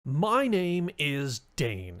My name is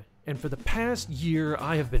Dane, and for the past year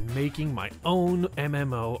I have been making my own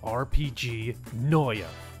MMO RPG, Noia.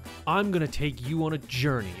 I'm gonna take you on a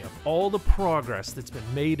journey of all the progress that's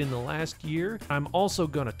been made in the last year. I'm also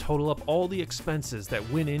gonna total up all the expenses that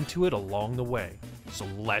went into it along the way. So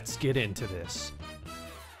let's get into this.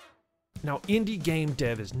 Now, indie game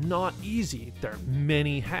dev is not easy. There are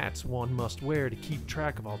many hats one must wear to keep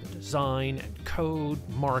track of all the design and code,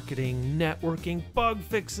 marketing, networking, bug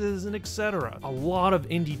fixes, and etc. A lot of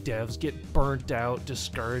indie devs get burnt out,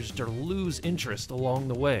 discouraged, or lose interest along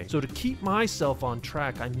the way. So to keep myself on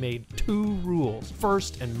track, I made two rules.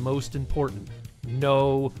 First and most important,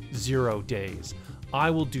 no 0 days.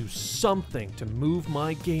 I will do something to move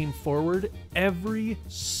my game forward every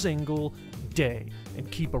single day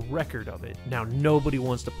and keep a record of it. Now, nobody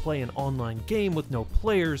wants to play an online game with no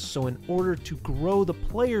players, so in order to grow the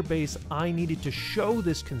player base, I needed to show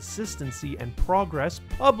this consistency and progress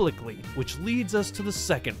publicly, which leads us to the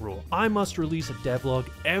second rule. I must release a devlog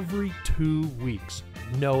every 2 weeks,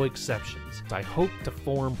 no exceptions. I hope to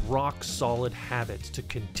form rock-solid habits to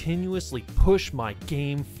continuously push my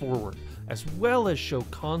game forward, as well as show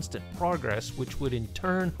constant progress, which would in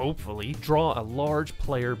turn, hopefully, draw a large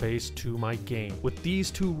player base to my game. With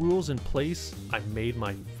these two rules in place, I made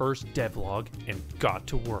my first devlog and got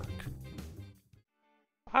to work.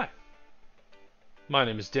 Hi, my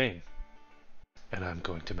name is Dane, and I'm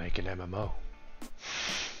going to make an MMO.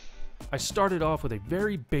 I started off with a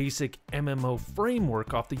very basic MMO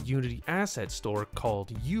framework off the Unity asset store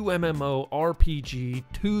called UMMO RPG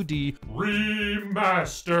 2D Remastered.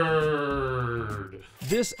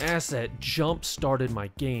 This asset jump-started my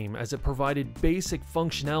game as it provided basic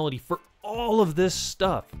functionality for all of this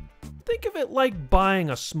stuff. Think of it like buying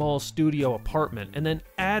a small studio apartment and then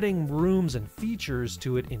adding rooms and features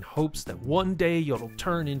to it in hopes that one day it'll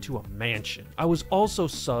turn into a mansion. I was also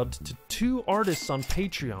subbed to 2 artists on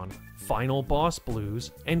Patreon, Final Boss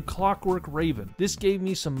Blues and Clockwork Raven. This gave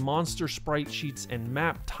me some monster sprite sheets and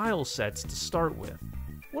map tile sets to start with.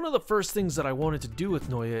 One of the first things that I wanted to do with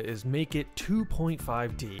Noia is make it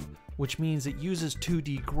 2.5D. which means it uses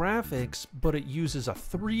 2D graphics, but it uses a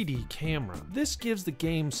 3D camera. This gives the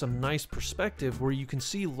game some nice perspective where you can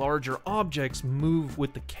see larger objects move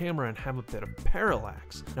with the camera and have a bit of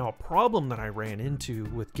parallax. Now, a problem that I ran into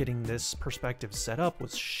with getting this perspective set up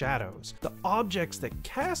was shadows. The objects that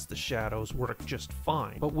cast the shadows work just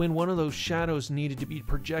fine, but when one of those shadows needed to be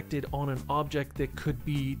projected on an object that could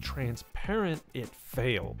be transparent, it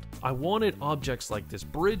failed. I wanted objects like this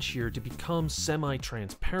bridge here to become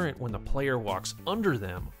semi-transparent when the player walks under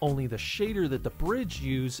them, only the shader that the bridge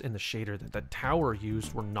used and the shader that the tower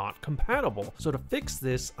used were not compatible. So to fix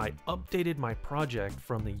this, I updated my project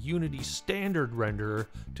from the Unity standard renderer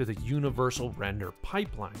to the Universal Render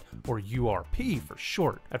Pipeline, or URP for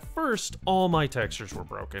short. At first, all my textures were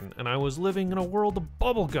broken, and I was living in a world of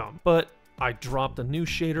bubblegum, but I dropped a new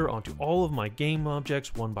shader onto all of my game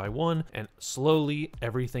objects one by one, and slowly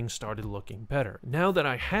everything started looking better. Now that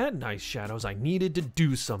I had nice shadows, I needed to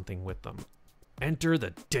do something with them. Enter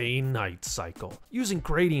the day-night cycle. Using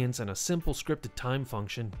gradients and a simple scripted time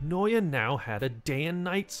function, Noia now had a day and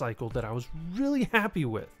night cycle that I was really happy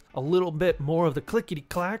with. A little bit more of the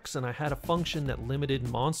clickety-clacks, and I had a function that limited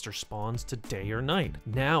monster spawns to day or night.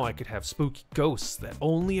 Now I could have spooky ghosts that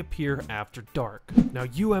only appear after dark. Now,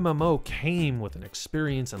 UMMO came with an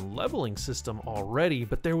experience and leveling system already,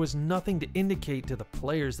 but there was nothing to indicate to the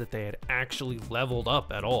players that they had actually leveled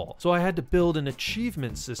up at all. So I had to build an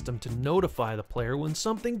achievement system to notify the player when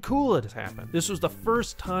something cool had happened. This was the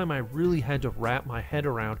first time I really had to wrap my head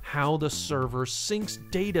around how the server syncs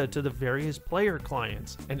data to the various player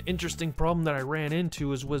clients. An interesting problem that I ran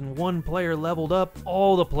into is when one player leveled up,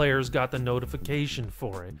 all the players got the notification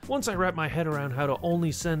for it. Once I wrapped my head around how to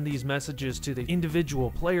only send these messages to the individual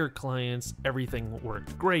player clients, everything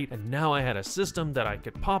worked great, and now I had a system that I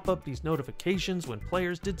could pop up these notifications when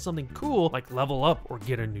players did something cool like level up or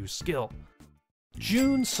get a new skill.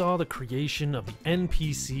 June saw the creation of the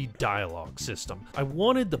NPC dialogue system. I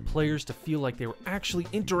wanted the players to feel like they were actually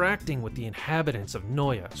interacting with the inhabitants of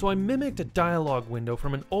Noia, so I mimicked a dialogue window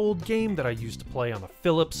from an old game that I used to play on the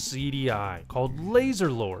Philips CDI called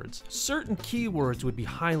Laser Lords. Certain keywords would be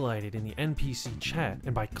highlighted in the NPC chat,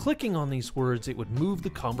 and by clicking on these words it would move the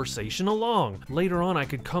conversation along. Later on I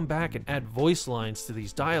could come back and add voice lines to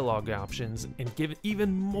these dialogue options and give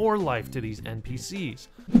even more life to these NPCs.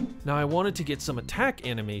 Now, I wanted to get some attack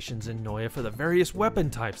animations in Noia for the various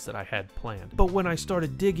weapon types that I had planned, but when I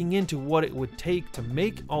started digging into what it would take to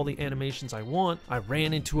make all the animations I want, I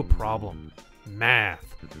ran into a problem. Math.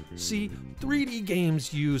 See, 3D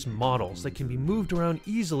games use models that can be moved around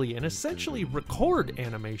easily and essentially record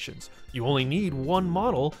animations. You only need one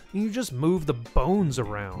model and you just move the bones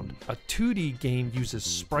around. A 2D game uses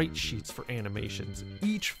sprite sheets for animations.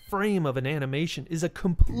 Each frame of an animation is a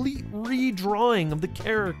complete redrawing of the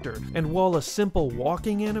character. And while a simple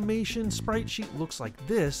walking animation sprite sheet looks like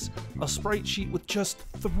this, a sprite sheet with just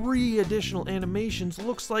 3 additional animations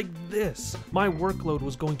looks like this. My workload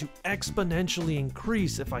was going to exponentially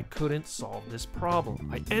increase if I couldn't solve this problem.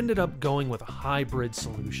 I ended up going with a hybrid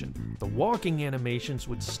solution. The walking animations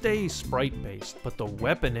would stay sprite-based, but the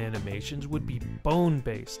weapon animations would be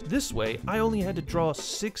bone-based. This way, I only had to draw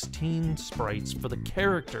 16 sprites for the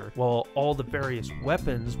character, while all the various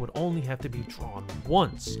weapons would only have to be drawn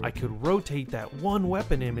once. I could rotate that one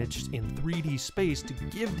weapon image in 3D space to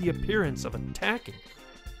give the appearance of attacking.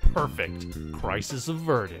 Perfect. Crisis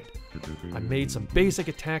averted. I made some basic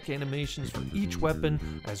attack animations for each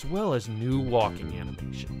weapon, as well as new walking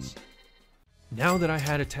animations. Now that I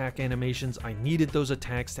had attack animations, I needed those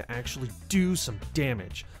attacks to actually do some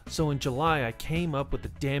damage. So in July, I came up with the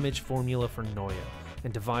damage formula for Noia,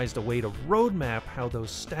 and devised a way to roadmap how those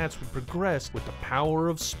stats would progress with the power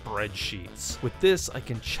of spreadsheets. With this, I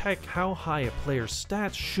can check how high a player's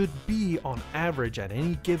stats should be on average at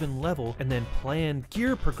any given level, and then plan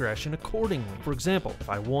gear progression accordingly. For example, if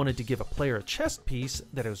I wanted to give a player a chest piece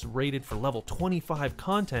that is rated for level 25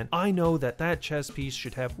 content, I know that that chest piece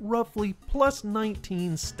should have roughly plus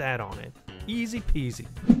 19 stat on it. Easy peasy.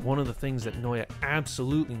 One of the things that Noia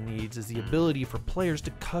absolutely needs is the ability for players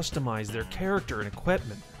to customize their character and equipment.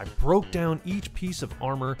 I broke down each piece of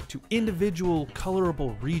armor to individual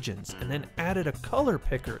colorable regions and then added a color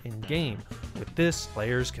picker in game. With this,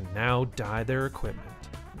 players can now dye their equipment.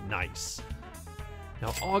 Nice.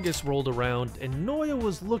 Now August rolled around and Noia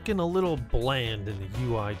was looking a little bland in the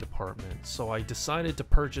UI department, so I decided to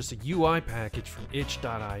purchase a UI package from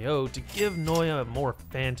itch.io to give Noia a more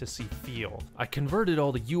fantasy feel. I converted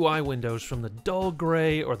all the UI windows from the dull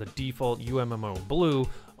gray or the default UMMO blue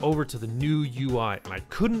over to the new UI, and I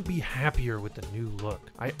couldn't be happier with the new look.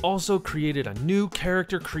 I also created a new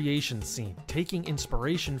character creation scene, taking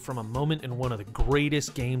inspiration from a moment in one of the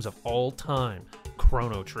greatest games of all time,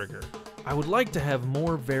 Chrono Trigger. I would like to have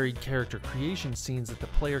more varied character creation scenes that the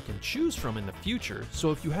player can choose from in the future, so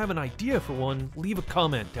if you have an idea for one, leave a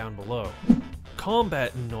comment down below.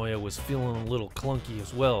 Combat in Noia was feeling a little clunky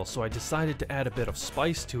as well, so I decided to add a bit of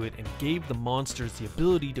spice to it and gave the monsters the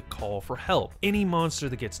ability to call for help. Any monster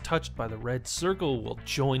that gets touched by the red circle will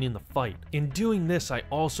join in the fight. In doing this, I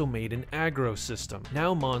also made an aggro system.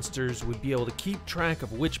 Now monsters would be able to keep track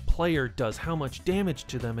of which player does how much damage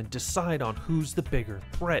to them and decide on who's the bigger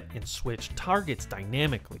threat and switch targets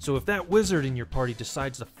dynamically. So if that wizard in your party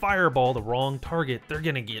decides to fireball the wrong target, they're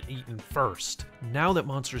gonna get eaten first. Now that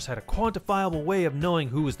monsters had a quantifiable way of knowing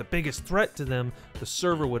who was the biggest threat to them, the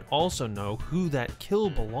server would also know who that kill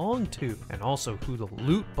belonged to, and also who the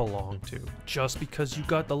loot belonged to. Just because you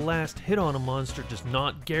got the last hit on a monster does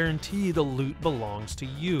not guarantee the loot belongs to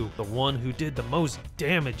you. The one who did the most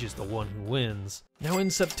damage is the one who wins. Now in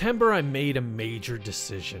September, I made a major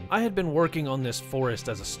decision. I had been working on this forest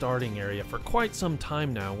as a starting area for quite some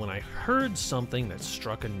time now when I heard something that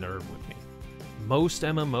struck a nerve with me. Most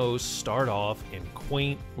MMOs start off in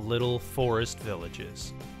quaint little forest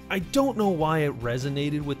villages. I don't know why it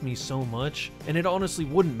resonated with me so much, and it honestly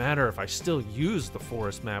wouldn't matter if I still used the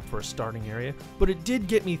forest map for a starting area, but it did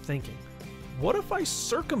get me thinking, what if I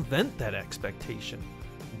circumvent that expectation?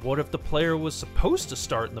 What if the player was supposed to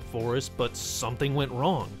start in the forest, but something went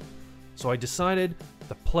wrong? So I decided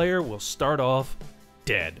the player will start off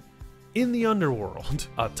dead. In the underworld,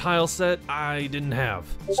 a tile set I didn't have.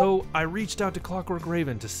 So I reached out to Clockwork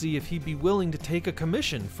Raven to see if he'd be willing to take a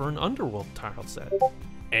commission for an underworld tile set.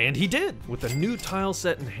 And he did! With a new tile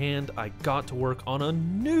set in hand, I got to work on a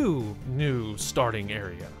new starting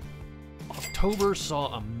area. October saw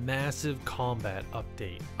a massive combat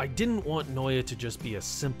update. I didn't want Noia to just be a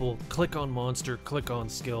simple click on monster, click on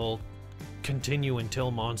skill, continue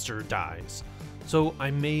until monster dies. So I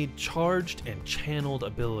made charged and channeled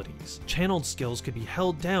abilities. Channeled skills could be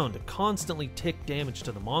held down to constantly tick damage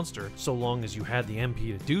to the monster so long as you had the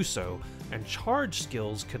MP to do so, and charged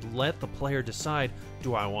skills could let the player decide,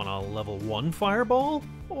 do I want a level 1 fireball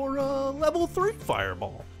or a level 3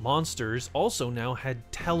 fireball? Monsters also now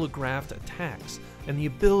had telegraphed attacks and the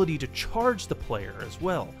ability to charge the player as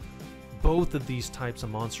well. Both of these types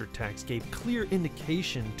of monster attacks gave clear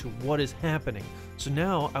indication to what is happening, so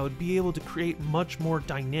now I would be able to create much more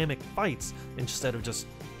dynamic fights instead of just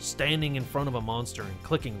standing in front of a monster and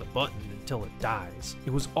clicking the button until it dies.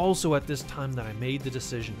 It was also at this time that I made the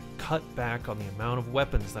decision to cut back on the amount of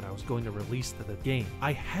weapons that I was going to release to the game.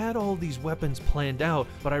 I had all these weapons planned out,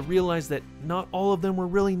 but I realized that not all of them were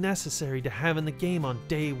really necessary to have in the game on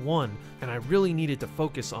day one, and I really needed to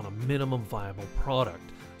focus on a minimum viable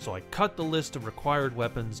product. So I cut the list of required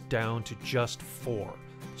weapons down to just 4.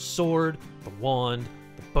 The sword, the wand,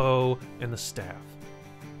 the bow, and the staff.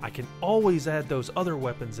 I can always add those other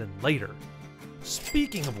weapons in later.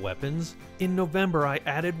 Speaking of weapons, in November I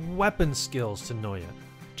added weapon skills to Noia.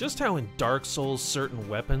 Just how in Dark Souls certain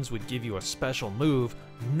weapons would give you a special move,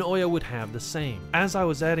 Noia would have the same. As I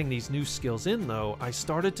was adding these new skills in though, I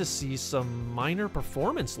started to see some minor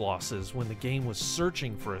performance losses when the game was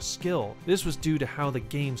searching for a skill. This was due to how the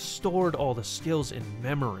game stored all the skills in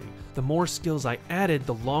memory. The more skills I added,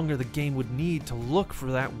 the longer the game would need to look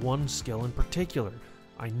for that one skill in particular.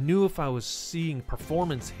 I knew if I was seeing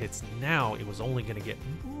performance hits now, it was only going to get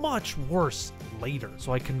much worse later.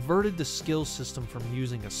 So I converted the skill system from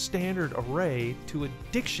using a standard array to a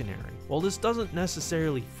dictionary. While this doesn't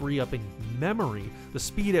necessarily free up in memory, the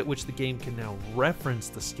speed at which the game can now reference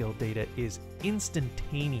the skill data is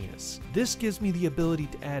instantaneous. This gives me the ability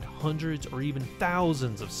to add hundreds or even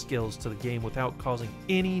thousands of skills to the game without causing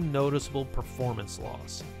any noticeable performance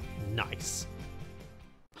loss. Nice.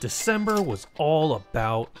 December was all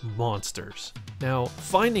about monsters. Now,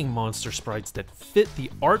 finding monster sprites that fit the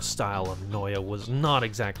art style of Noia was not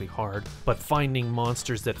exactly hard, but finding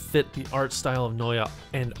monsters that fit the art style of Noia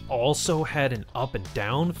and also had an up and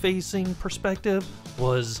down facing perspective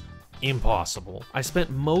was impossible. I spent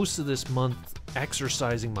most of this month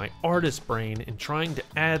exercising my artist brain and trying to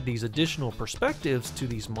add these additional perspectives to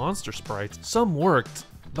these monster sprites. Some worked,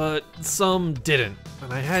 but some didn't,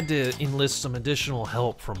 and I had to enlist some additional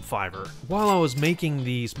help from Fiverr. While I was making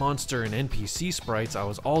these monster and NPC sprites, I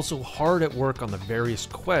was also hard at work on the various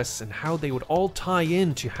quests and how they would all tie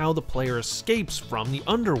into how the player escapes from the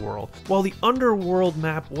underworld. While the underworld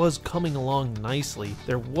map was coming along nicely,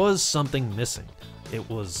 there was something missing. It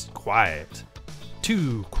was quiet.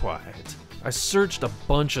 Too quiet. I searched a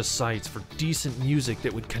bunch of sites for decent music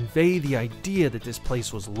that would convey the idea that this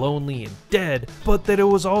place was lonely and dead, but that it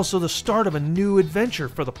was also the start of a new adventure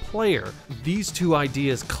for the player. These two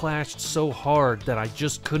ideas clashed so hard that I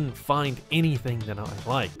just couldn't find anything that I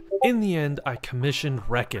liked. In the end, I commissioned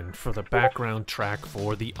Reckon for the background track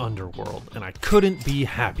for The Underworld, and I couldn't be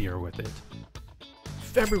happier with it.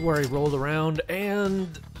 February rolled around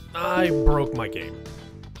and I broke my game.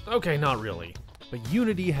 Okay, not really. But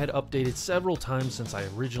Unity had updated several times since I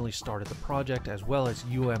originally started the project, as well as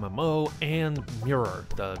UMMO and Mirror,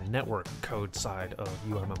 the network code side of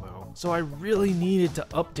UMMO. So I really needed to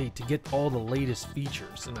update to get all the latest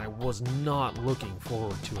features, and I was not looking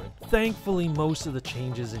forward to it. Thankfully, most of the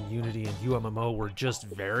changes in Unity and UMMO were just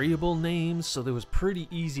variable names, so it was pretty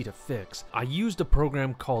easy to fix. I used a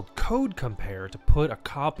program called Code Compare to put a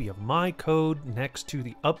copy of my code next to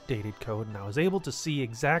the updated code, and I was able to see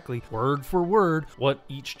exactly word for word what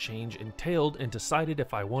each change entailed and decided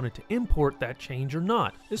if I wanted to import that change or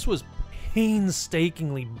not. This was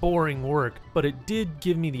painstakingly boring work, but it did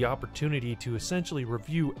give me the opportunity to essentially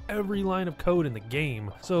review every line of code in the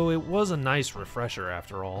game, so it was a nice refresher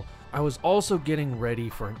after all. I was also getting ready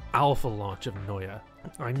for an alpha launch of Noia.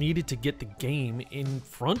 I needed to get the game in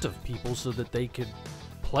front of people so that they could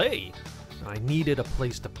play. I needed a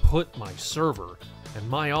place to put my server, and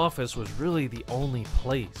my office was really the only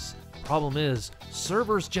place. Problem is,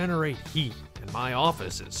 servers generate heat, and my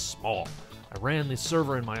office is small. I ran the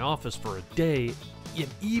server in my office for a day, yet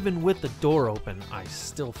even with the door open, I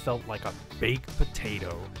still felt like a baked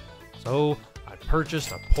potato. So I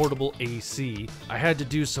purchased a portable AC. I had to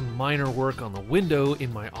do some minor work on the window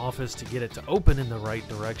in my office to get it to open in the right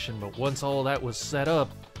direction, but once all that was set up,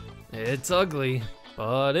 it's ugly,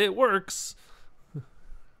 but it works.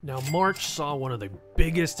 Now, March saw one of the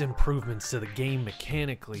biggest improvements to the game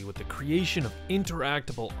mechanically with the creation of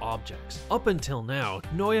interactable objects. Up until now,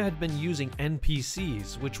 Noia had been using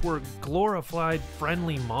NPCs, which were glorified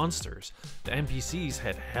friendly monsters. The NPCs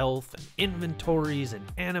had health and inventories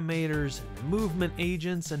and animators and movement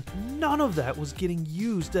agents, and none of that was getting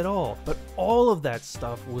used at all. But all of that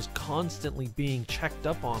stuff was constantly being checked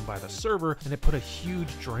up on by the server, and it put a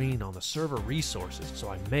huge drain on the server resources. So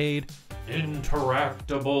I made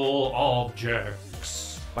interactable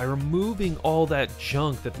objects. By removing all that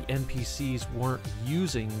junk that the NPCs weren't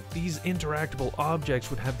using, these interactable objects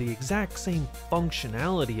would have the exact same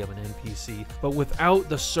functionality of an NPC, but without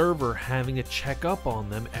the server having to check up on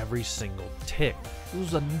them every single tick.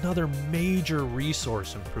 This was another major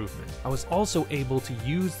resource improvement. I was also able to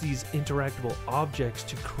use these interactable objects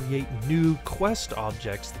to create new quest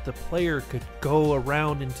objects that the player could go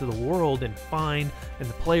around into the world and find, and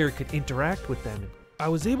the player could interact with them. I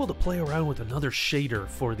was able to play around with another shader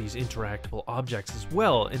for these interactable objects as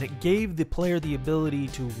well, and it gave the player the ability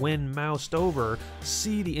to, when moused over,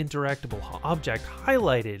 see the interactable object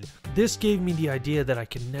highlighted. This gave me the idea that I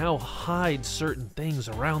can now hide certain things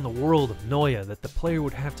around the world of Noia that the player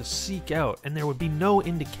would have to seek out, and there would be no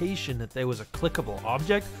indication that there was a clickable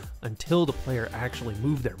object until the player actually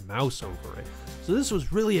moved their mouse over it. So this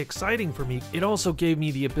was really exciting for me. It also gave me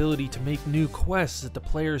the ability to make new quests that the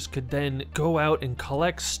players could then go out and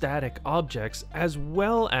collect static objects, as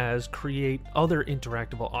well as create other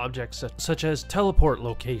interactable objects such as teleport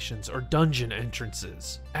locations or dungeon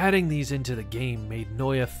entrances. Adding these into the game made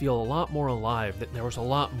Noia feel a lot more alive, that there was a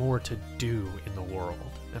lot more to do in the world,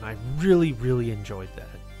 and I really enjoyed that.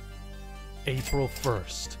 April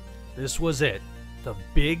 1st. This was it. The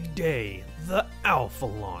big day. The alpha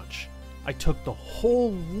launch. I took the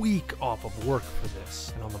whole week off of work for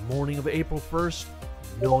this, and on the morning of April 1st,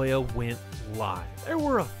 Noia went live. There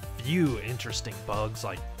were a few interesting bugs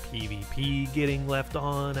like PvP getting left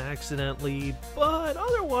on accidentally, but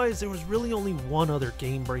otherwise there was really only one other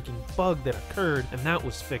game-breaking bug that occurred, and that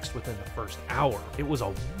was fixed within the first hour. It was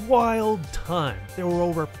a wild time. There were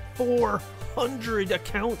over 400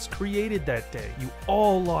 accounts created that day. You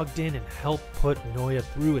all logged in and helped put Noia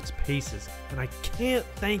through its paces, and I can't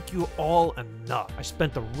thank you all enough. I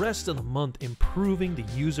spent the rest of the month improving the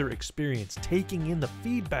user experience, taking in the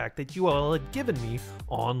feedback that you all had given me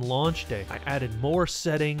on launch day. I added more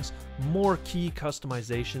settings, more key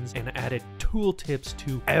customizations, and added tooltips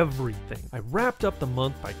to everything. I wrapped up the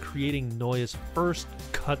month by creating Noia's first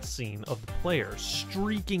cutscene of the player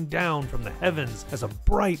streaking down from the heavens as a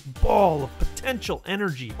bright ball of potential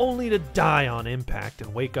energy, only to die on impact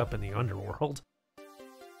and wake up in the underworld.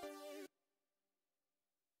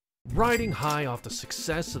 Riding high off the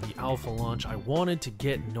success of the alpha launch, I wanted to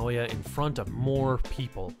get Noia in front of more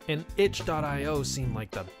people, and itch.io seemed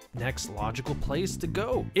like the next logical place to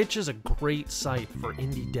go. Itch is a great site for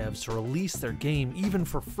indie devs to release their game even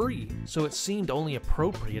for free, so it seemed only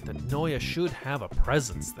appropriate that Noia should have a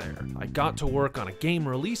presence there. I got to work on a game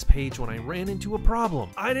release page when I ran into a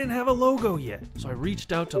problem. I didn't have a logo yet, so I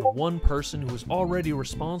reached out to the one person who was already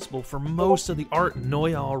responsible for most of the art in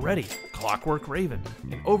Noia already, Clockwork Raven,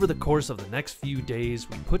 and over the course of the next few days,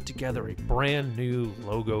 we put together a brand new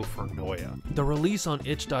logo for Noia. The release on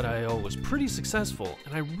itch.io was pretty successful,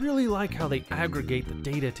 and I really like how they aggregate the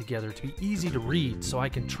data together to be easy to read so I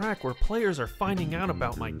can track where players are finding out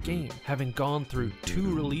about my game. Having gone through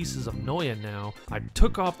 2 releases of Noia now, I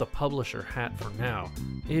took off the publisher hat for now.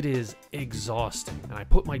 It is exhausting, and I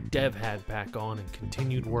put my dev hat back on and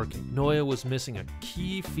continued working. Noia was missing a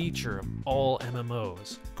key feature of all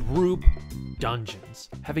MMOs: group dungeons.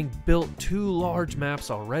 Having built 2 large maps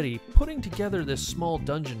already, putting together this small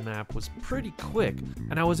dungeon map was pretty quick,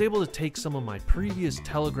 and I was able to take some of my previous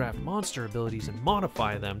telegraphed monster abilities and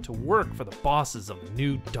modify them to work for the bosses of the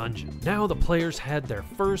new dungeon. Now the players had their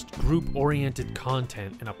first group-oriented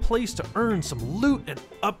content and a place to earn some loot and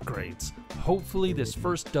upgrades. Hopefully this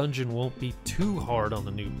first dungeon won't be too hard on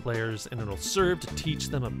the new players, and it'll serve to teach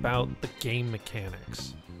them about the game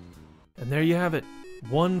mechanics. And there you have it,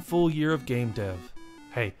 1 full year of game dev.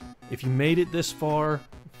 Hey, if you made it this far,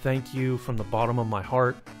 thank you from the bottom of my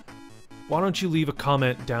heart. Why don't you leave a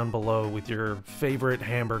comment down below with your favorite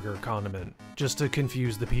hamburger condiment, just to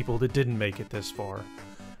confuse the people that didn't make it this far.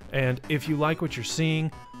 And if you like what you're seeing,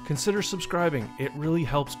 consider subscribing. It really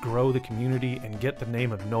helps grow the community and get the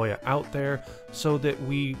name of Noia out there so that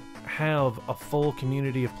we have a full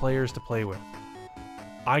community of players to play with.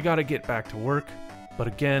 I gotta get back to work, but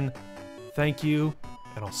again, thank you,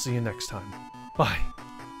 and I'll see you next time. Bye.